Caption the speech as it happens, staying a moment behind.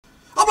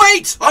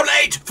I'm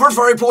late for a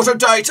very important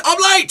date. I'm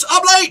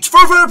late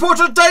for a very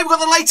important date. We've got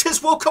the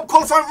latest World Cup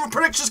qualifying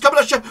predictions coming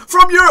at you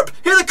from Europe.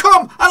 Here they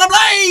come, and I'm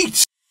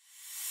late.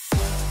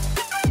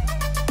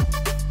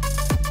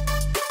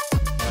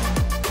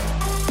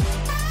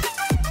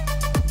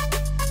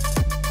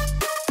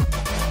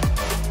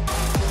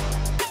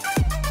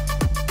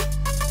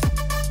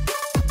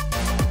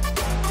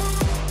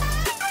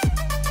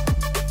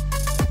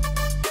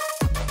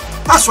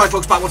 That's right,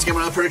 folks, back once again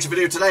with another prediction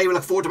video. Today we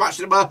look forward to match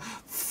number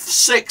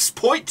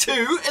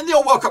 6.2 in the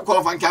old World Cup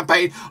qualifying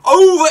campaign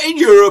over in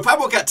Europe, and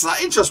we'll get to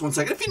that in just 1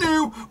 second. If you're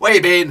new, where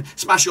you been,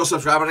 smash your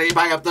subscribe button,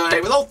 bang up the day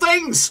with all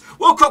things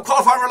World Cup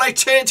qualifying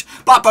related,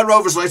 Blackburn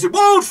Rovers related,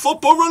 world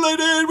football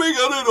related. We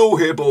got it all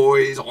here,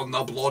 boys, on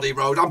the bloody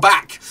road. I'm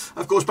back,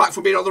 of course, back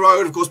from being on the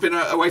road, of course, been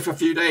away for a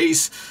few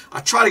days.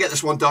 I tried to get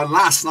this one done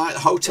last night.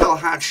 The hotel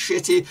had the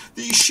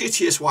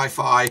shittiest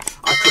Wi-Fi.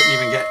 I couldn't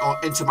even get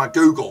into my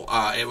Google.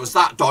 It was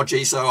that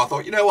dodgy, so I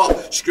thought, you know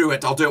what, screw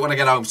it, I'll do it when I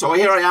get home. So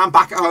here I am,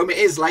 back at home. It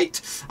is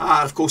late,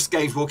 and of course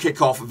games will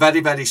kick off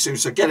very, very soon,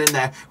 so get in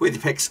there with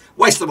your picks,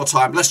 waste no more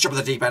time, let's jump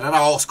at the deep end, and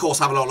I'll of course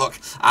have a little look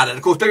at it.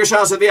 Of course, bigger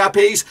shout out to the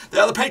VIPs, they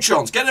are the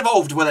Patreons, get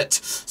involved with it.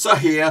 So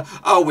here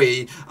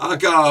we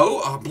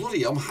go. Oh,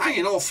 bloody, I'm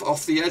hanging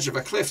off the edge of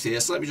a cliff here,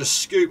 so let me just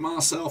scoot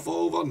myself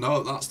over.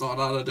 No, that's not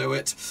how to do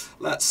it.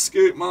 Let's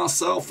scoot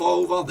myself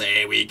over.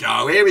 There we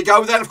go, here we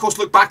go. Then of course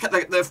look back at the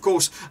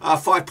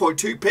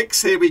 5.2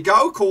 picks. Here we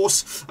go, of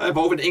course,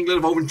 involving England,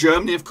 involving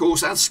Germany, of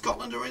course, and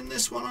Scotland are in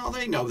this one, are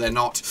they? No, they're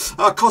not.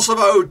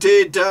 Kosovo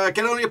did get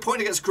only a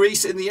point against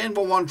Greece in the end,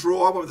 1-1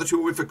 draw. I went with the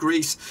 2-win for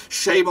Greece.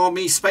 Shame on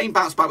me. Spain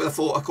bounced back with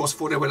a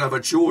 4-0 win over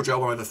Georgia. I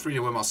went with a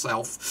 3-0 win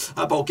myself.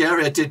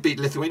 Bulgaria did beat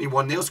Lithuania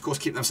 1-0, of course,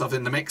 keep themselves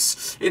in the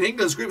mix. In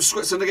England's group,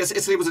 Switzerland against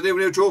Italy was a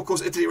 0-0 draw. Of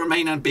course, Italy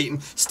remain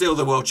unbeaten, still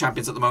the world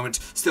champions at the moment,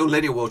 still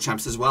linear world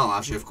champions as well,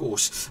 actually, of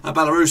course.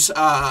 Belarus,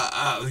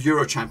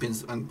 Euro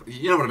champions, and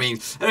you know what I mean.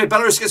 Anyway,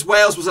 Belarus against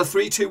Wales was a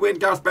 3-2 win.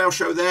 Gareth Bale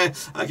show there,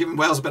 giving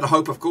Wales a bit of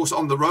hope, of course,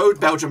 on the road.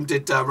 Belgium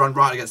did run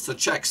right against the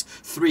Czechs,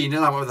 3-0.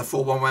 I went with a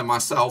 4-1 win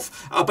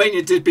myself.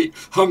 Albania did beat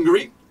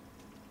Hungary.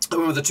 I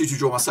went with a 2-2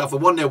 draw myself. A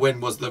 1-0 win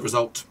was the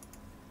result.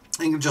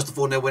 England just a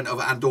 4-0 win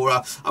over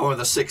Andorra. I went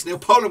with a 6-0.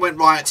 Poland went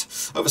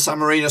right over San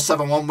Marino,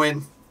 7-1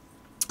 win.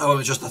 I went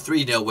with just a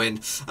 3-0 win.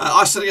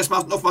 Iceland against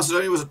North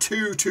Macedonia was a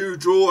 2-2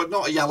 draw,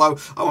 not a yellow.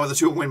 I went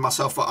with a 2-1 win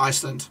myself for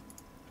Iceland.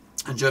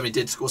 And Germany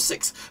did score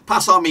 6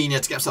 past Armenia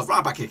to get himself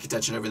right back in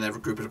contention over in their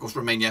group. And of course,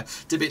 Romania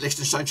did beat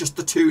Liechtenstein just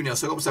the 2-0.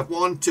 So I got myself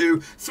 1,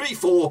 2, 3,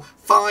 4,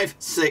 5,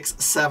 6,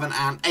 7,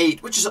 and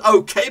 8, which is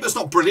okay, but it's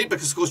not brilliant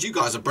because, of course, you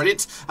guys are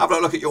brilliant. Have a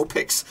look at your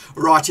picks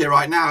right here,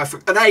 right now. If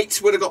an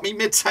 8 would have got me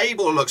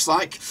mid-table, it looks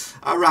like,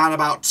 around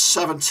about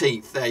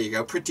 17th. There you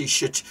go. Pretty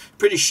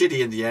shitty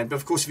in the end. But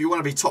of course, if you want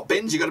to be top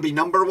bins, you've got to be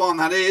number 1.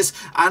 That is,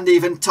 and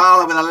even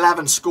Tyler with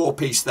 11 score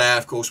piece there.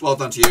 Of course, well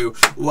done to you.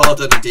 Well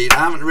done indeed. I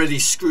haven't really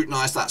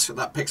scrutinised that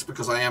picks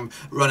because I am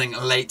running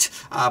late,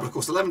 but of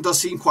course 11 does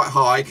seem quite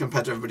high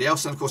compared to everybody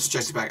else, and of course a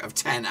chasing back of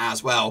 10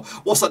 as well.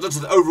 What's that done to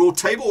the overall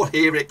table? Well,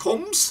 here it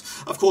comes.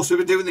 Of course, we've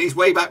been doing these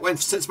way back when,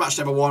 since match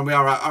number 1. We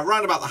are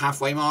around about the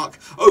halfway mark,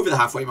 over the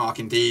halfway mark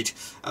indeed,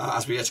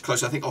 as we get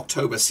closer. I think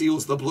October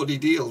seals the bloody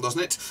deal,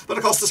 doesn't it? But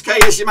of course, K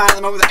is your man at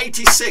the moment with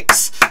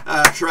 86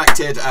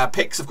 corrected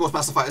picks. Of course,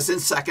 Master Fighter is in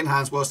second,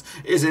 Hansworth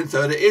is in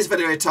third. It is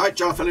very, very tight.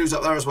 Jonathan Lew's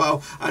up there as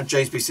well, and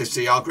James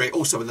B60 are great,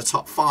 also in the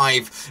top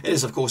 5. It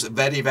is, of course,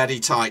 very, very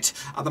tight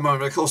at the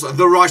moment. Of course,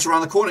 the right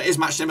around the corner is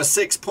match number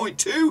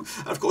 6.2.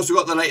 And of course, we've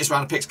got the latest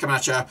round of picks coming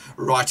at you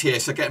right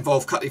here. So get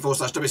involved,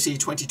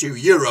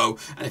 cut.ly/WC22 Euro.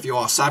 And if you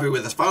are savvy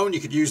with a phone,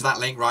 you could use that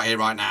link right here,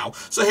 right now.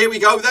 So here we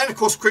go then. Of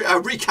course, a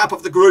recap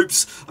of the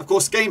groups. Of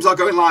course, games are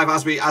going live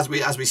as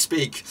we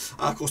speak.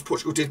 Of course,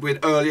 Portugal did win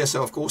earlier,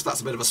 so of course that's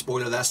a bit of a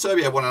spoiler there.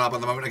 Serbia 1-0 at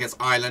the moment against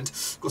Ireland.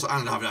 Of course,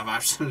 Ireland have an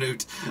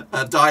absolute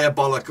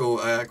diabolical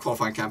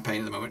qualifying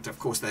campaign at the moment. Of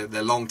course,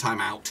 they're long time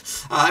out.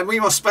 And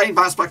meanwhile, Spain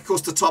bounced back, of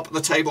course, to top of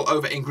the table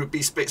over in Group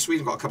B.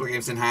 Sweden got a couple of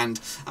games in hand,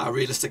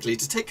 realistically,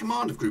 to take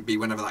command of Group B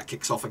whenever that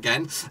kicks off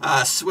again.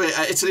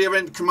 Italy are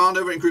in command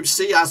over in Group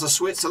C, as are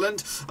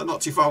Switzerland,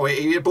 not too far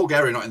away here.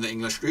 Bulgaria not in the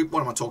English group.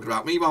 What am I talking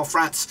about? Meanwhile,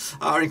 France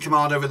are in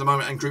command over the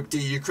moment in Group D.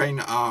 Ukraine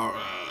are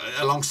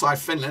alongside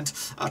Finland,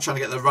 trying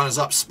to get the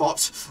runners-up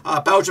spot.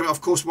 Belgium,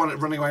 of course,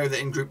 running away with it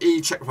in Group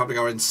E. Czech Republic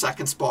are in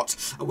second spot.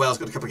 Wales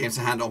got a couple of games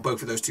in hand on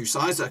both of those two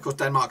sides. Of course,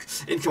 Denmark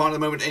in command at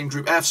the moment in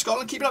Group F.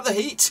 Scotland keeping up the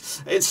heat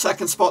in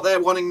second spot there,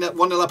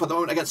 1-0 up at the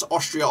moment against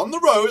Austria on the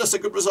road. That's a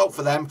good result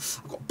for them.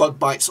 I've got bug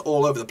bites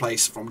all over the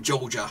place from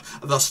Georgia,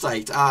 the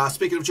state.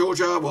 Speaking of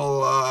Georgia,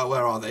 well,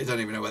 where are they? Don't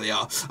even know where they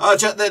are.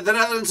 The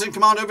Netherlands in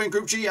command over in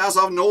Group G, as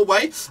are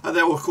Norway.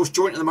 They're, of course,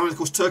 joint at the moment. Of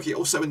course, Turkey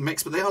also in the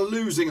mix, but they are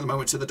losing at the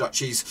moment to the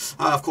Dutchies. points.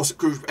 Of course,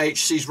 Group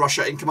H sees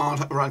Russia in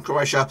command around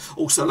Croatia,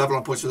 also level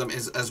on points with them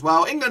as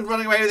well. England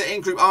running away with it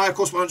in Group I, of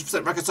course,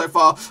 100% record so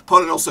far.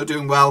 Poland also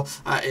doing well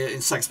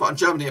in second spot, and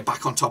Germany are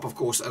back on top, of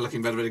course,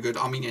 looking very, very good.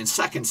 Armenia in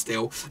second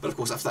still, but of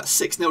course, after that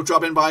 6-0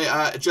 drubbing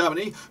by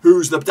Germany,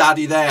 who's the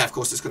daddy there? Of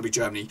course, it's going to be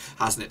Germany,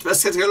 hasn't it? But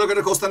let's take a look at,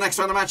 of course, the next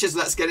round of matches.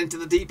 Let's get into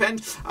the deep end,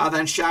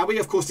 then, shall we?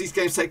 Of course, these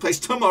games take place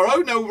tomorrow.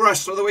 No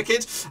rest for the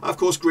wicked. Of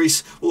course,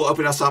 Greece will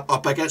open us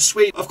up against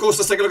Sweden. Of course,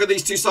 let's take a look at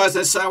these two sides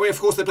then, shall we? Of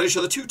course, they played each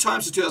other 2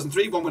 times in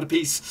 2003, 1 win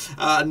apiece,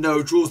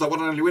 no draws. That one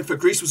and only win for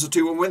Greece was a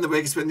 2-1 win. The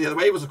biggest win the other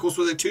way was, of course,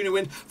 with a 2-0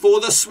 win for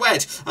the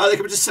Swed. They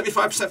come into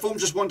 75% form,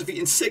 just 1 defeat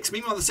in 6.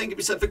 Meanwhile, the same can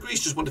be said for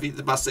Greece, just 1 defeat in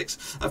the past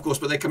 6, of course,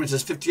 but they come into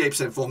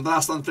 58% form. The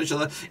last time they played each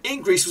other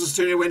in Greece was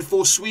a 2-0 win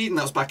for Sweden.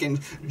 That was back in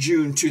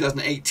June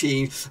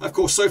 2018. Of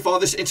course, so far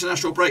this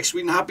international break,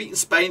 Sweden have beaten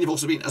Spain. They've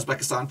also beaten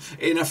Uzbekistan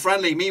in a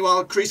friendly.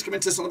 Meanwhile, Greece come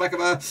into this on the back of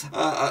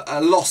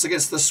a loss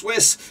against the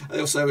Swiss. They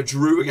also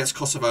drew against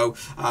Kosovo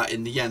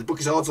in the end. The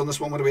bookies odds on this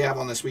one, what do we have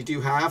on this? We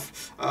do have,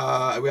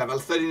 we have a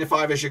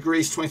 13-5 is your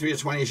Greece,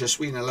 23-20 is your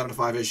Sweden,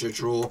 11-5 is your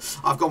draw.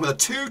 I've gone with a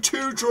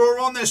 2-2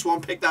 draw on this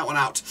one. Pick that one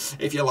out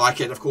if you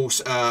like it, of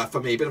course, for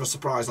me. A bit of a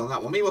surprise on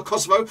that one. Meanwhile,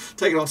 Kosovo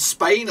taking on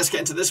Spain. Let's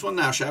get into this one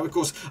now, shall we? Of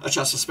course, a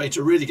chance for Spain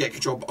to really get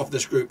control of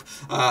this group.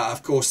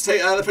 Of course, they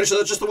finished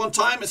just the one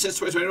time since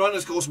 2021.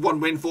 Of course, 1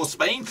 win for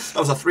Spain. That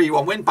was a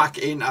 3-1 win back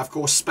in, of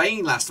course,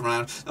 Spain last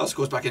round. That was, of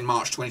course, back in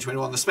March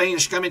 2021. The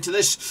Spanish come into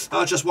this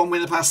just 1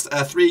 win the past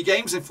 3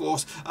 games. In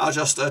force,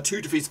 just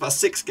 2 defeats the past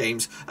 6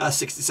 games,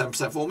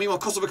 67% form. Meanwhile,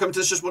 Kosovo come into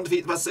this just 1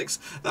 defeat the past 6.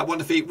 That 1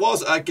 defeat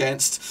was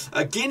against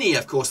Guinea,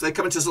 of course. They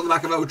come into this on the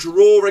back of a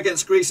draw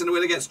against Greece and a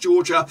win against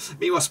Georgia.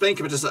 Meanwhile, Spain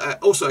come into this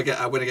also get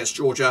a win against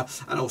Georgia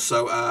and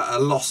also a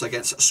loss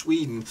against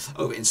Sweden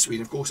over in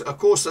Sweden, of course. Of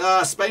course,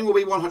 Spain will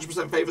be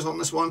 100% favourites on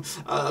this one.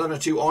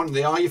 11-2 on.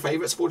 They are your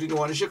favourites.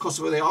 14-1 is your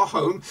Kosovo. They are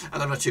home.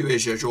 11-2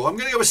 is your draw. I'm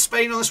going to go with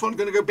Spain on this one. I'm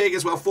going to go big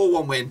as well.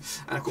 4-1 win.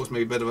 And of course,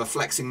 maybe a bit of a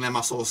flexing their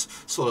muscles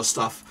sort of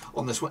stuff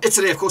on this one.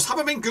 Italy, of course,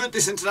 haven't been good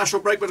this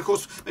international break, but of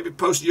course, maybe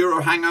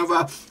post-Euro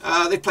hangover.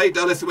 They played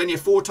Lithuania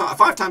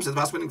 5 times in the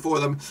past, winning 4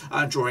 of them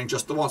and drawing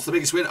just the once. The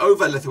biggest win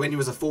over Lithuania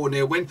was a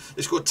 4-0 win.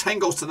 They scored 10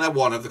 goals to their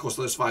 1 over the course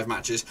of those 5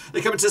 matches.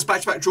 They come into this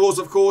back-to-back draws,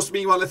 of course.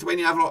 Meanwhile,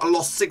 Lithuania have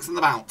lost 6 in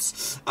the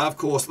bounce. Of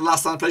course, the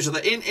last time they played each other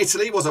in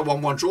Italy was a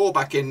 1-1 draw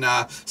back in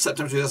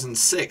September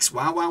 2006.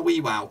 Wow, wow,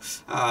 wee wow.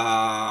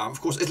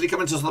 Of course, Italy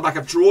come into us on the back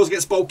of draws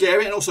against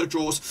Bulgaria and also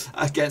draws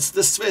against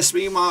the Swiss.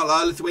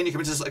 Meanwhile, Lithuania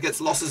come into us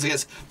against losses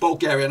against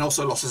Bulgaria and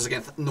also losses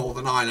against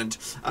Northern Ireland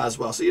as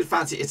well. So you'd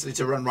fancy Italy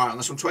to run right on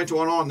this one.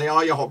 20-1 on. They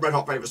are your red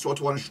hot favourites.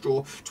 12-1 is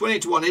your draw.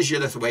 28-1 is your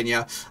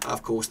Lithuania.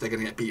 Of course, they're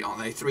going to get beat, aren't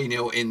they?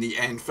 3-0 in the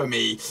end for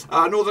me.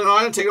 Northern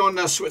Ireland taking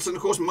on Switzerland,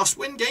 of course,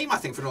 must-win game, I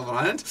think, for Northern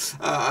Ireland.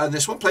 And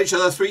this one played each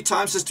other 3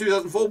 times since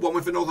 2004. 1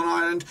 win for Northern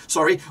Ireland.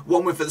 Sorry,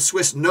 1 win for the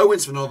Swiss. No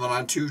wins for Northern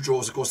Ireland. 2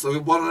 draws, of course. The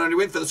 1 and only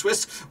win for the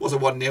Swiss was a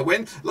 1-0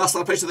 win. Last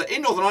time I played each other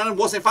in Northern Ireland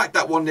was, in fact,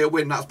 that 1-0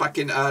 win. That was back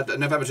in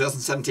November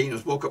 2017. It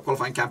was World Cup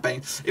qualifying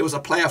campaign. It was a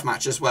playoff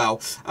match as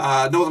well.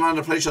 Northern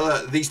Ireland played each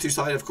other, these two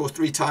sides, of course,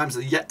 3 times.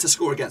 They're yet to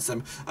score against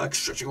them,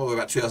 stretching all the way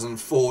back to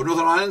 2004.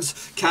 Northern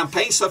Ireland's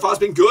campaign so far has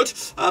been good.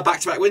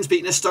 Back-to-back wins,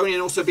 beating Estonia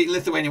and also beating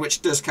Lithuania,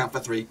 which does count for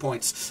 3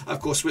 points. Of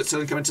course,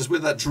 Switzerland coming to us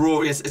with that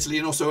draw against Italy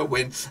and also a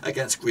win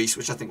against Greece,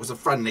 which I think was a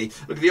friendly.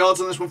 Look at the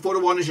odds on this one.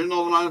 4-1 is your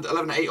Northern Ireland.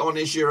 11-8 on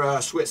is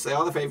your Swiss. They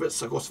are the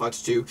favourites. Of course,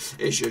 5-2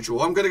 is your draw.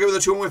 I'm going to go with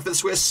a 2-1 win for the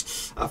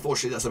Swiss.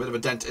 Fortunately, that's a bit of a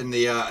dent in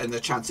the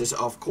chances,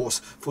 of course,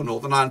 for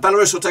Northern Ireland.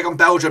 Belarus will take on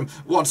Belgium.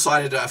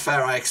 One-sided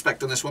affair, I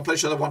expect, on this one. Played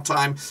each other 1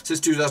 time since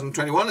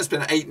 2021. It's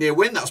been an 8-0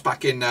 win. That was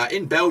back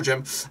in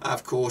Belgium,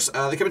 of course.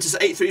 They come into this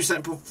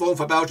 83% form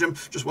for Belgium.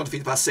 Just 1 defeat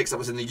the past 6. That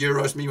was in the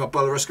Euros. Meanwhile,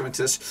 Belarus coming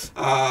to this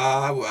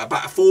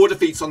about 4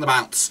 defeats on the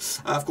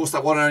bounce. Of course,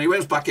 that 1 and only win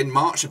was back in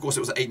March. Of course, it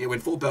was an 8-0 win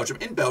for Belgium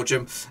in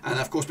Belgium. And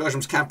of course,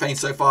 Belgium's campaign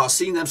so far has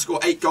seen them score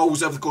 8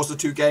 goals over the course of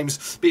 2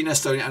 games, beating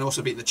Estonia and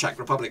also beating the Czech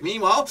Republic.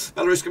 Meanwhile,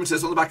 Belarus coming to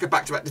this on the back of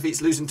back-to-back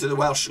defeats, losing to the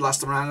Welsh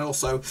last time around and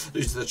also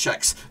losing to the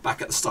Czechs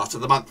back at the start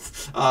of the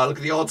month. Look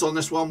at the odds on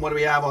this one. What do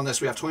we have on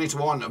this? We have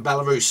 20-1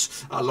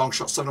 Belarus. Long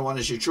shot 7-1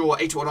 is your draw.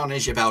 8-1 on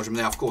is your Belgium.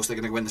 They, of course, they're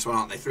going to win this one,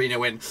 aren't they? 3-0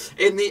 win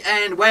in the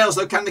end. Wales,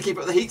 though, can they keep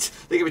up the heat?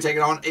 They're going to be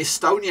taking on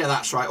Estonia.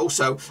 That's right.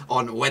 Also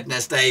on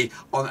Wednesday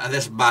on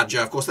this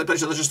badger. Of course, they played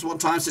each other just 1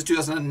 time since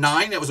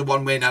 2009. It was a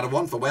 1 win out of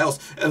 1 for Wales.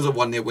 It was a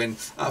 1-0 win,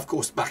 of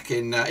course, back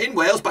in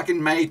Wales back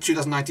in May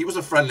 2019. It was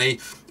a friendly.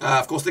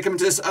 Of course, they come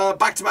into this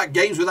back-to-back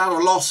games without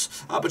a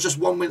loss, but just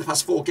 1 win the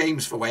past 4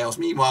 games for Wales.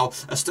 Meanwhile,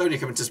 Estonia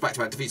coming to this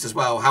back-to-back defeats as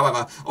well.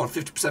 However, on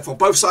 50% form,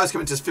 both sides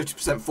coming to this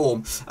 50%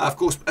 form. Of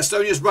course,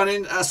 Estonia's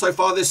running so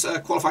far this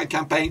qualifying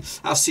campaign.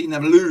 I've seen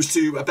them lose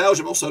to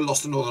Belgium, also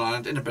lost to Northern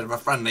Ireland in a bit of a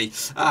friendly.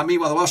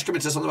 Meanwhile, the Welsh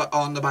coming to this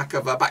on the back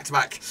of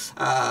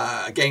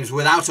back-to-back games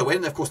without a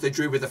win. Of course, they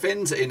drew with the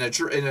Finns in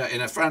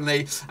a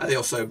friendly. They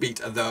also beat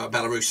the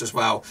Belarus as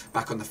well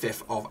back on the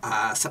 5th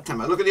of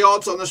September. Look at the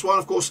odds on this one.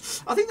 Of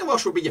course, I think the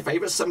Welsh will be your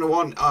favourites.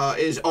 7-1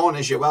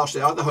 is your Welsh.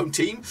 They are the home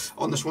team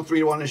on this one.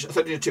 3-1 is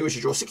 13-2 is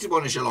your draw.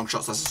 61 is your long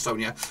shots. That's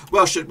Estonia.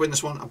 Welsh should win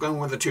this one. I'm going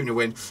with a 2-0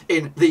 win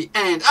in the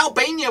end.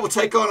 Albania Albania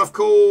will take on, of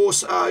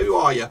course, who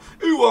are you?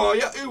 Who are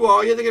you? Who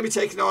are you? They're going to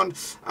be taking on,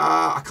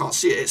 I can't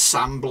see it, it's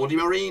San Bloody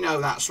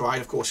Marino, that's right.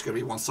 Of course, it's going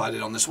to be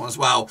one-sided on this one as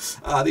well.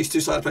 These two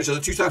sides played each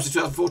other 2 times in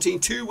 2014,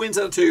 2 wins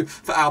out of 2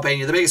 for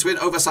Albania. The biggest win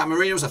over San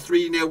Marino was a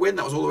 3-0 win.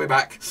 That was all the way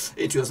back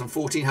in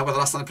 2014. However, the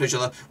last time they played each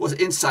other was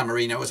in San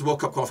Marino. It was a World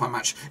Cup qualifying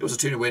match. It was a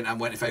 2-0 win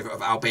and went in favour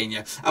of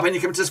Albania. Albania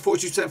coming to this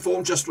 42%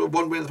 form, just 1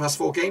 win in the past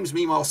 4 games.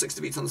 Meanwhile, 6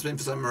 defeats on the spin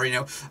for San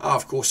Marino.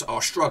 Of course,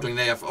 are struggling.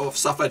 They have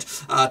suffered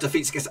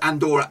defeats against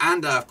Andorra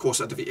and, of course,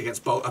 a defeat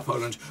against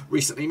Poland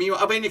recently.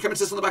 Meanwhile, Albania coming to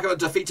this on the back of a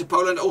defeat to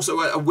Poland. Also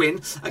a win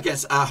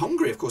against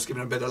Hungary, of course,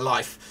 giving them a bit of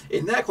life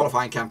in their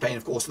qualifying campaign,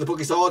 of course. The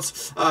bookies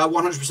odds,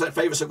 100%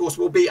 favourites, of course,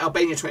 will be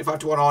Albania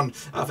 25-1 on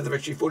for the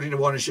victory.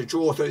 14-1 is your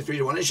draw.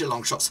 33-1 is your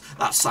long shots.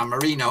 That's San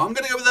Marino. I'm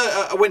going to go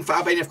with a win for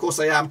Albania. Of course,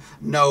 I am.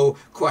 No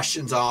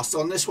questions asked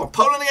on this one.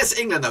 Poland against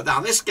England, though.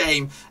 Now, this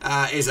game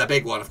is a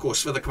big one, of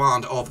course, for the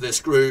command of this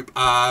group.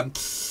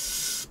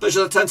 Those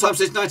are the 10 times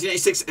since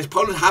 1986.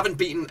 Poland haven't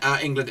beaten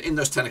England in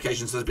those 10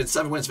 occasions. There's been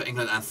 7 wins for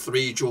England and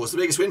 3 draws. The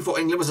biggest win for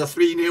England was a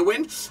 3-0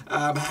 win.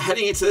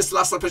 Heading into this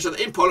last match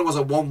in Poland was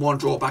a 1-1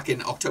 draw back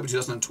in October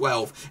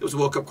 2012. It was a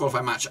World Cup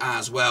qualifying match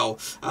as well.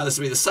 This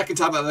will be the second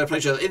time that they played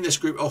each other in this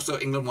group. Also,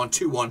 England won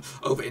 2-1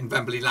 over in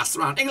Wembley last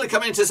round. England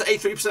coming into this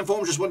 83%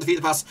 form, just 1 defeat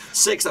the past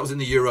 6. That was in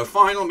the Euro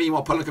final.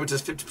 Meanwhile, Poland coming into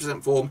this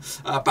 50% form,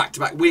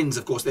 back-to-back wins.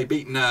 Of course, they've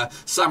beaten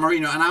San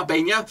Marino and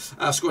Albania,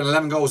 scoring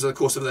 11 goals over the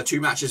course of their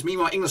 2 matches.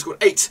 Meanwhile, England scored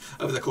 8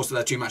 over the course of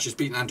their 2 matches,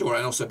 beaten Andorra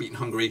and also beaten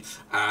Hungary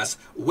as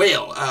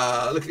well.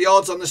 Look at the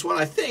odds on this one.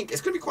 I think it's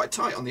going to be quite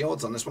tight on the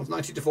odds on this one.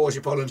 90-4 is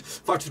your Poland,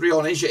 5-3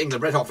 on is your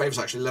England. Red hot favourites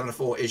actually.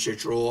 11-4 is your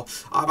draw.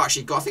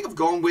 I've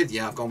gone with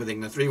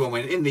England. 3-1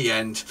 win in the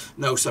end.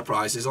 No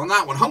surprises on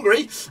that one.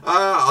 Hungary,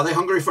 are they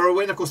hungry for a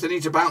win? Of course, they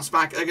need to bounce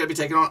back. They're going to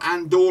be taking on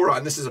Andorra,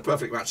 and this is a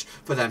perfect match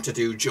for them to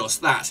do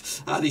just that.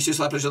 These two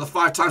sides played each other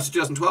 5 times in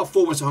 2012.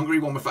 4 wins for Hungary,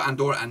 1 win for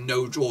Andorra, and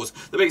no draws.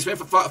 The biggest win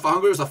for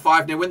Hungary was a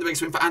 5-0 win. The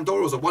biggest win for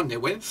Andorra was a 1-0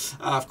 win.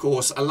 Of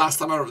course, last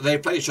time they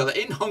played each other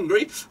in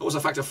Hungary, it was a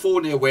fact of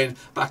 4-0 win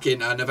back in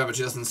November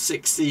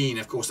 2016.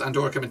 Of course,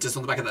 Andorra coming to us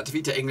on the back of that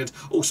defeat to England,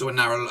 also a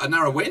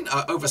narrow win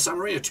over San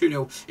Marino,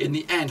 2-0 in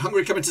the end.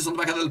 Hungary coming to us on the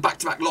back of the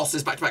back-to-back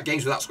losses, back-to-back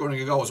games without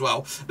scoring a goal as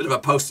well. Bit of a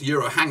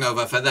post-Euro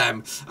hangover for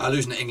them,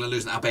 losing to England,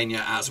 losing to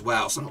Albania as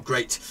well. So not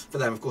great for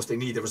them. Of course, they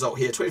need the result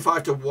here.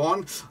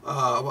 25-1.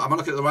 Am I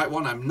looking at the right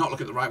one? I'm not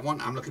looking at the right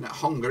one. I'm looking at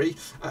Hungary.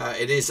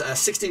 It is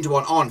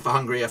 16-1 on for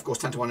Hungary. Of course,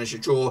 10-1 is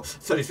your draw.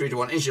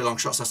 33-1 is your long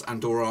shots. That's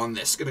Andorra on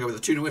this. Going to go with a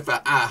 2-0 win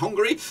for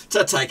Hungary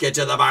to take it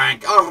to the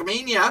bank.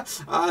 Armenia,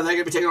 they're going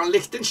to be taking on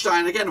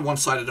Liechtenstein. Again, a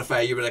one-sided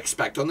affair you would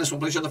expect on this one.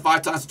 Played each other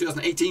 5 times in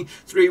 2018.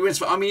 3 wins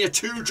for Armenia,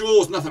 2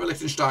 draws. Nothing for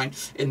Liechtenstein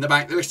in the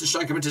bank. The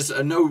Liechtenstein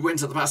committed no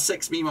wins at the past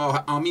 6.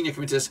 Meanwhile, Armenia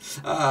committed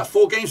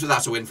 4 games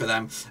without a win for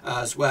them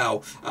as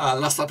well.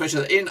 Last time played each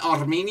other in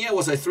Armenia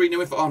was a 3-0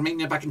 win for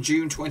Armenia back in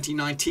June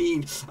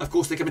 2019. Of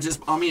course, they committed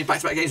Armenia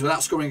back-to-back games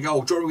without scoring a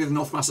goal, drawing with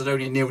North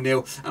Macedonia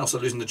 0-0, and also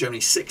losing to Germany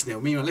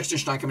 6-0. Meanwhile,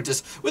 Liechtenstein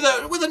committed with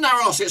a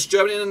narrow loss against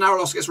Germany and a narrow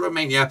loss against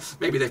Romania.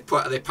 Maybe they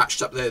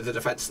patched up the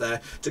defence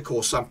there to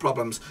cause some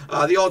problems.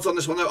 The odds on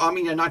this one, though,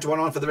 Armenia 9-1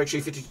 on for the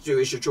victory, 52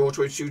 is your draw,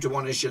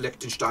 22-1 is your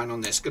Liechtenstein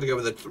on this. Going to go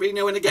with a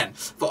 3-0 win again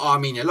for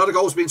Armenia. A lot of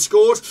goals being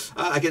scored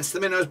against the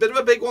Minnows. Bit of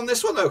a big one,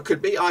 this one, though.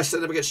 Could be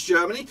Iceland up against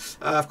Germany.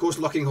 Of course,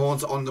 locking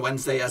horns on the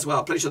Wednesday as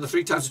well. Played each other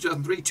 3 times in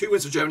 2003, 2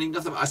 wins for Germany,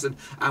 nothing for Iceland,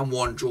 and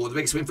 1 draw. The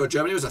biggest win for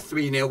Germany was a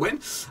 3-0 win.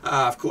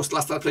 Of course,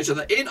 last time they played each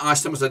other in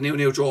Iceland was a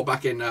 0-0 draw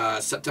back in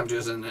September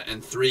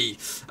 2003.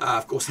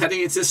 Of course,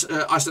 heading into this,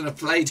 Iceland have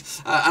played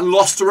and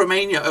lost to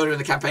Romania earlier in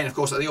the campaign, of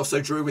course, and they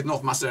also drew with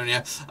North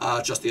Macedonia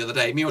just the other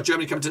day. Meanwhile,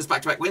 Germany coming to this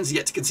back-to-back wins,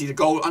 yet to concede a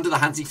goal under the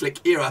Hansi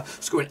Flick era,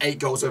 scoring 8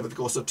 goals over the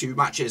course of 2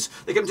 matches.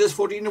 They come to this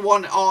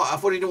 14-1.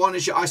 14-1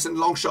 is your Iceland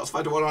long shots,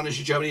 5-1 on is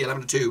your Germany,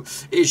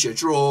 11-2 is your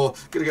draw.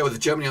 Going to go with the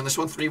Germany on this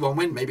one, 3-1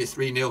 win, maybe a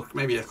 3-0,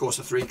 maybe of course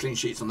a 3 clean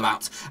sheets on the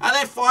bounce. And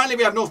then finally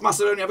we have North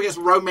Macedonia up against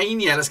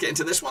Romania. Let's get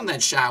into this one then,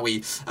 shall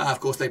we? Of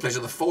course, they played each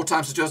other 4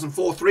 times in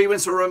 2004, 3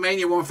 wins for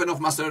Romania, 1 for North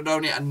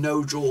Macedonia, and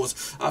no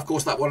draws. Of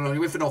course, that one and only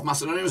win for North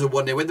Macedonia was a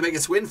 1-0 win. The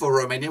biggest win for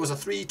Romania was a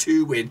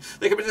 3-2 win.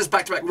 They committed this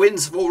back-to-back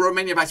wins for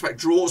Romania, back-to-back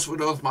draws for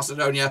North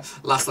Macedonia.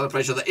 Last time they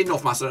played each other in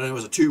North Macedonia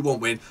was a 2-1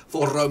 win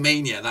for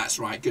Romania. That's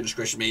right, goodness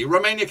gracious me.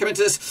 Romania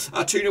committed this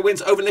 2-0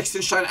 wins over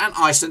Liechtenstein and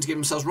Iceland to get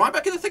themselves right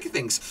back in the thick of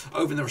things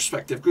over in the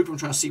respective group. I'm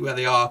trying to see where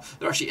they are.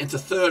 They're actually into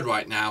 3rd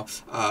right now,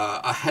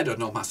 ahead of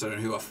North Macedonia,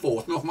 who are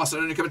 4th. North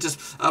Macedonia committed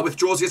with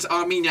draws against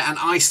Armenia and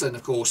Iceland,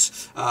 of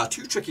course.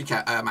 2 tricky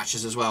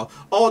matches as well.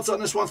 Odds on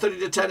this one,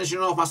 30-10 is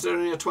your North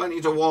Macedonia,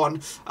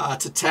 20-1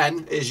 to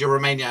 10 is your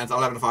Romania, and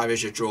 11-5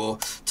 is your draw.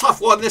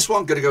 Tough one, this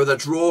one. Going to go with a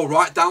draw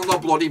right down the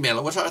bloody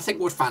middle, which I think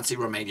would fancy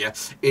Romania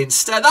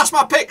instead. That's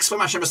my picks for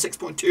match number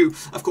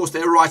 6.2. Of course,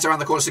 they're right around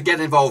the corner, so get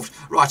involved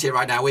right here,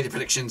 right now with your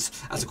predictions,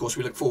 as of course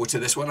we look forward to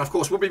this one. Of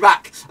course, we'll be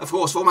back, of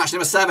course, for match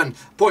number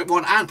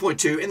 7.1 and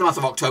 .2 in the month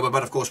of October,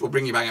 but of course, we'll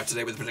bring you back up to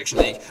date with the Prediction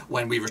League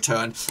when we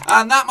return.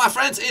 And that, my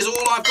friends, is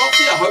all I've got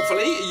for you.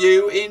 Hopefully,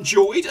 you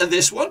enjoyed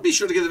this one. Be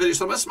sure to give the video a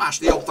thumbs up, smash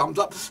the old thumbs thumbs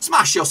up,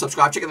 smash your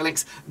subscribe, check out the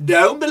links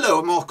down below.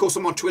 And of course,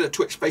 I'm on Twitter,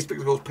 Twitch, Facebook,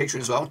 of course,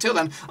 Patreon as well. Until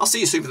then, I'll see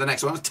you soon for the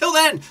next one. Until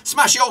then,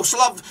 smash your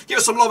love, give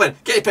us some loving,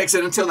 get your picks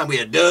in. Until then, we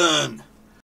are done.